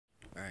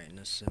Alright, in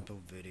this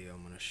simple video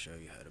I'm going to show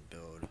you how to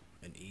build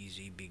an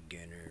easy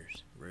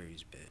beginner's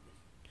raised bed.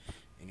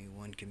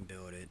 Anyone can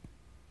build it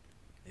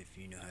if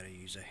you know how to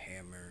use a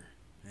hammer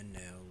and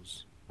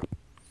nails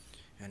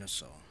and a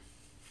saw.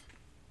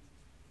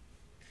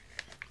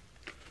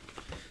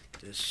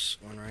 This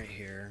one right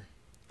here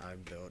I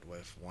built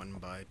with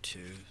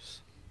 1x2s.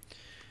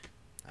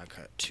 I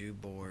cut 2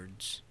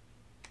 boards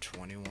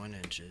 21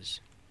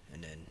 inches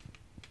and then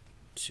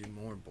 2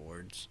 more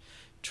boards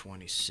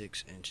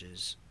 26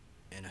 inches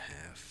and a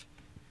half.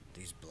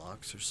 These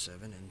blocks are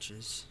 7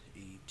 inches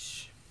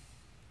each,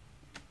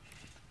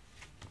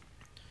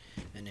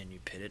 and then you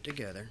put it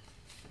together.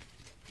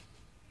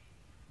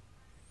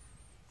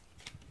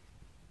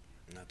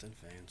 Nothing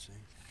fancy.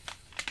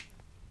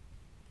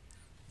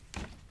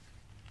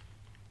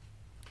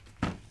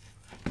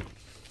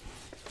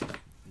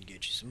 You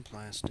get you some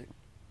plastic.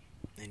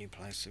 Any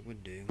plastic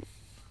would do.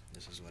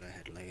 This is what I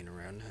had laying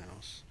around the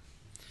house.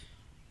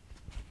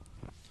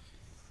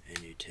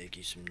 And you take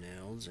you some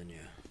nails and you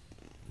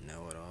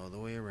nail it all the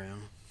way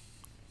around.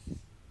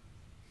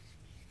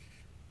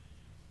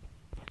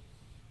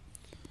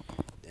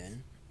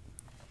 Then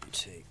you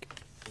take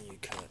and you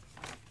cut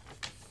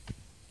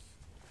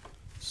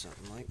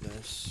something like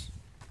this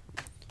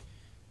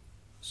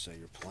so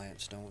your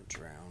plants don't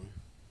drown.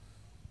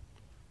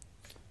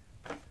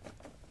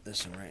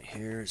 This one right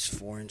here is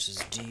 4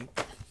 inches deep.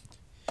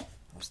 I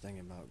was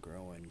thinking about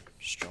growing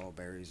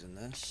strawberries in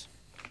this.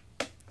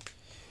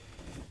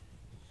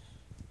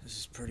 This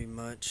is pretty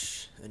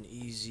much an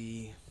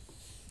easy,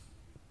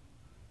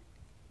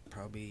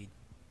 probably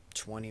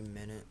 20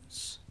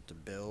 minutes to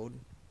build.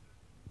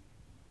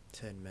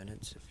 10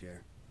 minutes if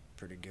you're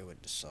pretty good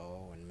with the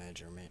saw and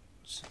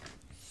measurements.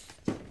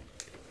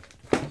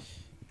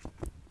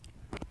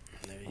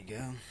 There you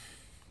go.